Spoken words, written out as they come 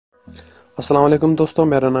अस्सलाम वालेकुम दोस्तों,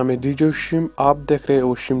 मेरा नाम है डीजे उशिम। आप देख रहे हो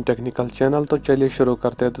उशिम टेक्निकल चैनल। तो चलिए शुरू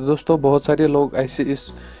करते हैं। तो दोस्तों, बहुत सारे लोग ऐसे इस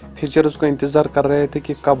फीचर्स को इंतज़ार कर रहे थे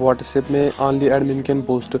कि कब व्हाट्सएप में ओनली एडमिन कैन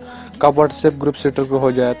पोस्ट, कब व्हाट्सएप ग्रुप सेटर को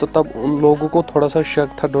हो जाए। तो तब उन लोगों को थोड़ा सा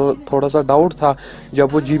शक था, थोड़ा सा डाउट था।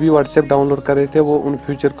 जब वो जीबी व्हाट्सएप डाउनलोड कर रहे थे, वो उन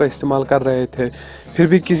फीचर का इस्तेमाल कर रहे थे। फिर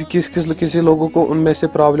भी किसी लोगों को उनमें से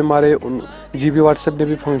प्रॉब्लम आ रही, उन जीबी व्हाट्सएप ने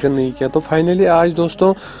भी फंक्शन नहीं किया। तो फाइनली आज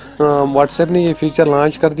दोस्तों व्हाट्सएप ने ये फीचर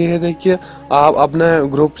लॉन्च कर दी है। देखिए, आप अपना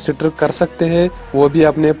ग्रुप सेटर कर सकते हैं, वो भी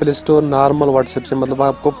अपने प्ले स्टोर नॉर्मल व्हाट्सएप से। मतलब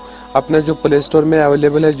आपको अपने जो प्ले स्टोर में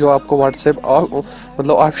अवेलेबल है, जो आपको व्हाट्सएप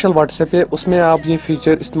मतलब ऑफिशियल व्हाट्सएप है, उसमें आप ये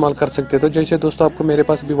फीचर इस्तेमाल कर सकते हैं। तो जैसे दोस्तों, आपको मेरे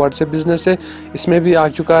पास भी व्हाट्सएप बिजनेस है, इसमें भी आ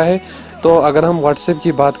चुका है। तो अगर हम व्हाट्सएप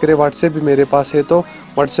की बात करें, व्हाट्सएप भी मेरे पास है। तो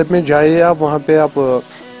व्हाट्सएप में जाइए आप, वहाँ पे आप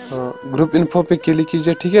ग्रुप इन्फो पे क्लिक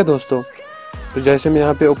कीजिए। ठीक है दोस्तों, तो जैसे मैं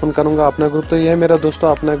यहाँ पे ओपन करूँगा अपना ग्रुप, तो ये है मेरा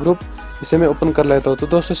दोस्तों अपना ग्रुप। इसे मैं ओपन कर लेता हूँ। तो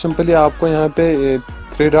दोस्तों, सिंपली आपको यहाँ पे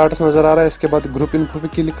 3 डॉट्स नज़र आ रहा है, इसके बाद ग्रुप इन्फो पे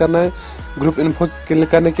क्लिक करना है। ग्रुप इन्फो क्लिक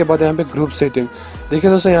करने के बाद यहाँ पे ग्रुप सेटिंग।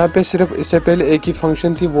 देखिए दोस्तों, यहाँ पे सिर्फ इससे पहले एक ही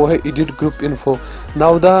फंक्शन थी, वो है edit group info.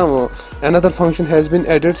 Now the another function has been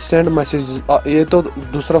edit send message. ये तो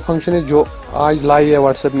दूसरा फंक्शन है जो आज लाई है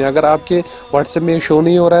व्हाट्सएप ने। अगर आपके व्हाट्सएप में शो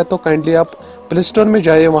नहीं हो रहा है, तो काइंडली आप प्ले स्टोर में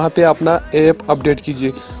जाइए, वहाँ पे अपना ऐप अपडेट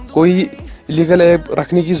कीजिए। कोई इलीगल ऐप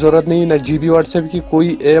रखने की ज़रूरत नहीं है, ना जीबी व्हाट्सएप की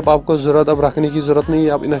कोई ऐप आपको ज़रूरत अब रखने की ज़रूरत नहीं है।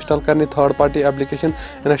 आप इंस्टॉल करने, थर्ड पार्टी एप्लीकेशन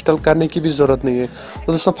इंस्टॉल करने की भी ज़रूरत नहीं है।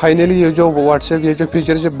 तो दोस्तों, फाइनली ये जो व्हाट्सएप, ये जो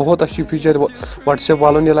फीचर है, बहुत अच्छी फीचर व्हाट्सएप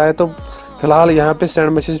वालों ने लाया। तो फिलहाल यहाँ पे सेंड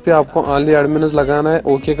मैसेज पे आपको ओनली एडमिन्स लगाना है,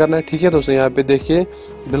 ओके करना है। ठीक है दोस्तों, यहाँ पे देखिए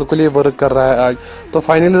बिल्कुल ये वर्क कर रहा है आज। तो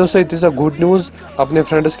फाइनली दोस्तों, it is a good news. अपने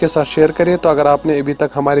फ्रेंड्स के साथ शेयर करिए। तो अगर आपने अभी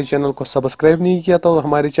तक हमारे चैनल को सब्सक्राइब नहीं किया, तो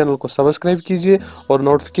हमारे चैनल को सब्सक्राइब कीजिए और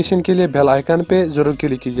नोटिफिकेशन के लिए बेल आइकन पे ज़रूर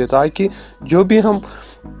क्लिक कीजिए, ताकि जो भी हम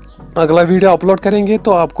अगला वीडियो अपलोड करेंगे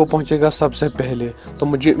तो आपको पहुंचेगा सबसे पहले। तो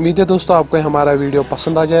मुझे उम्मीद है दोस्तों, आपको हमारा वीडियो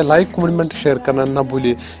पसंद आ जाए। लाइक, कमेंट, शेयर करना ना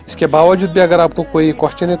भूलिए। इसके बावजूद भी अगर आपको कोई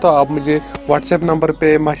क्वेश्चन है, तो आप मुझे व्हाट्सएप नंबर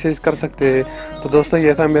पे मैसेज कर सकते हैं। तो दोस्तों,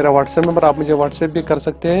 ये था मेरा व्हाट्सएप नंबर, आप मुझे व्हाट्सएप भी कर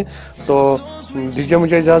सकते हैं। तो दीजिए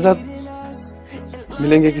मुझे इजाज़त,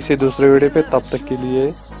 मिलेंगे किसी दूसरे वीडियो पे। तब तक के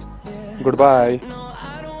लिए गुड बाय।